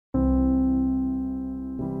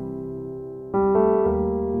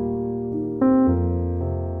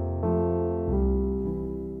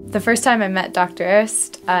The first time I met Dr.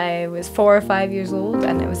 Ayerst, I was 4 or 5 years old,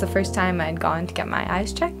 and it was the first time I'd gone to get my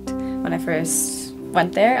eyes checked. When I first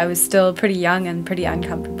went there, I was still pretty young and pretty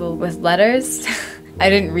uncomfortable with letters. I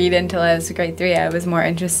didn't read until I was grade 3. I was more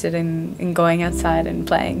interested in going outside and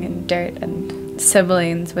playing in dirt, and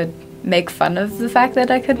siblings would make fun of the fact that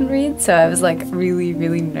I couldn't read, so I was like really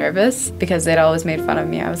nervous because they'd always made fun of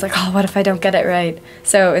me. I was like, oh, what if I don't get it right?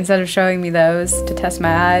 So instead of showing me those to test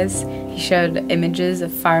my eyes, he showed images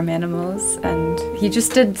of farm animals, and he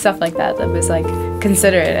just did stuff like that was like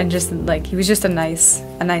considerate, and just like he was just a nice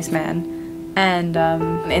man. And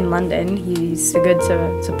in London, he's a good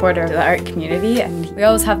supporter of the art community, and we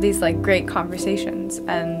always have these like great conversations.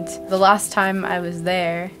 And the last time I was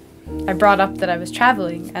there, I brought up that I was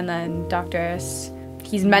traveling, and then Dr. Ayerst,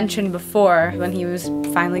 he's mentioned before when he was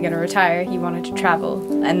finally going to retire, he wanted to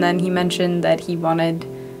travel. And then he mentioned that he wanted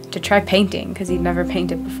to try painting because he'd never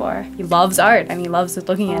painted before. He loves art and he loves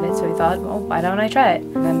looking at it, so he thought, well, why don't I try it?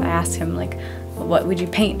 And then I asked him, like, well, what would you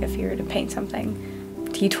paint if you were to paint something?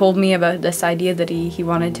 He told me about this idea that he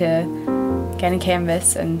wanted to get a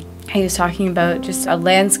canvas, and he was talking about just a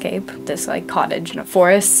landscape, this like cottage in a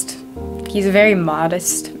forest. He's a very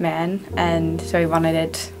modest man, and so he wanted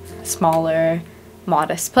it a smaller,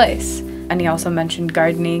 modest place. And he also mentioned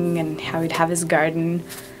gardening and how he'd have his garden.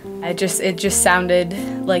 It just sounded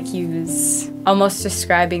like he was almost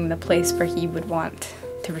describing the place where he would want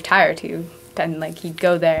to retire to. And like he'd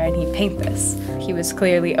go there and he'd paint this. He was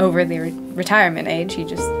clearly over the retirement age. He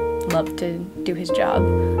just loved to do his job,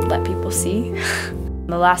 let people see.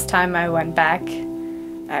 The last time I went back,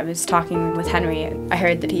 I was talking with Henry, and I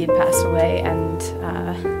heard that he had passed away, and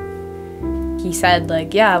he said,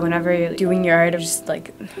 like, yeah, whenever you're doing your art, just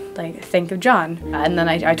like think of John. And then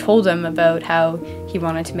I told him about how he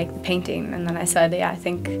wanted to make the painting, and then I said, yeah, I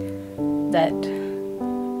think that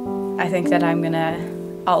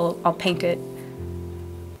I'll paint it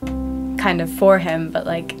kind of for him, but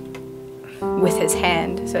like with his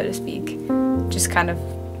hand, so to speak, just kind of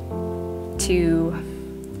to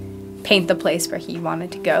paint the place where he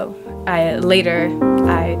wanted to go. Later,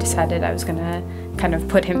 I decided I was gonna kind of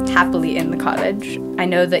put him happily in the cottage. I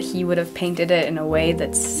know that he would have painted it in a way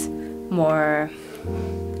that's more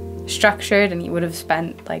structured, and he would have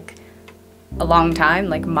spent like a long time,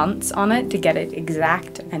 like months on it to get it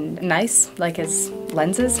exact and nice, like his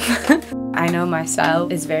lenses. I know my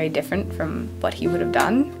style is very different from what he would have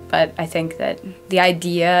done, but I think that the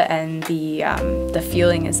idea and the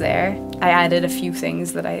feeling is there. I added a few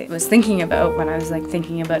things that I was thinking about when I was like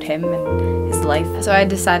thinking about him and his life. So I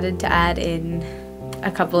decided to add in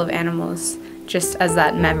a couple of animals just as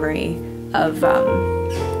that memory of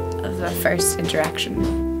the first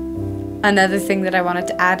interaction. Another thing that I wanted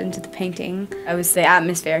to add into the painting was the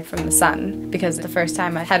atmosphere from the sun, because the first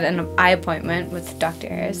time I had an eye appointment with Dr.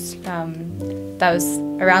 Ayerst, that was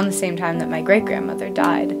around the same time that my great-grandmother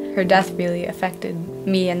died. Her death really affected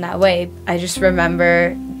me in that way. I just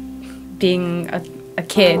remember being a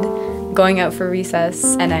kid, going out for recess,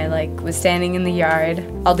 and I like was standing in the yard.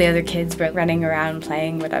 All the other kids were running around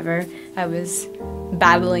playing whatever. I was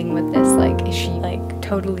battling with this, like, is she like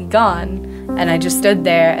totally gone? And I just stood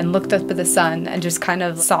there and looked up at the sun and just kind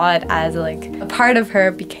of saw it as like a part of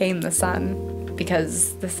her became the sun,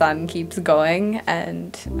 because the sun keeps going,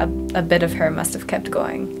 and a bit of her must have kept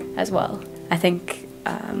going as well. I think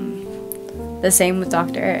the same with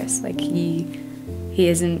Dr. Ayerst. Like he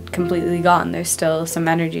isn't completely gone. There's still some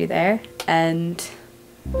energy there, and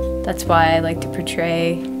that's why I like to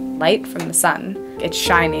portray light from the sun. It's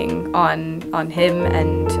shining on him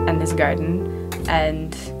and his garden,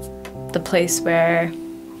 and the place where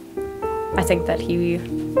I think that he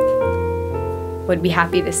would be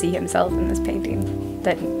happy to see himself in this painting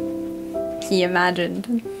that he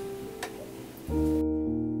imagined.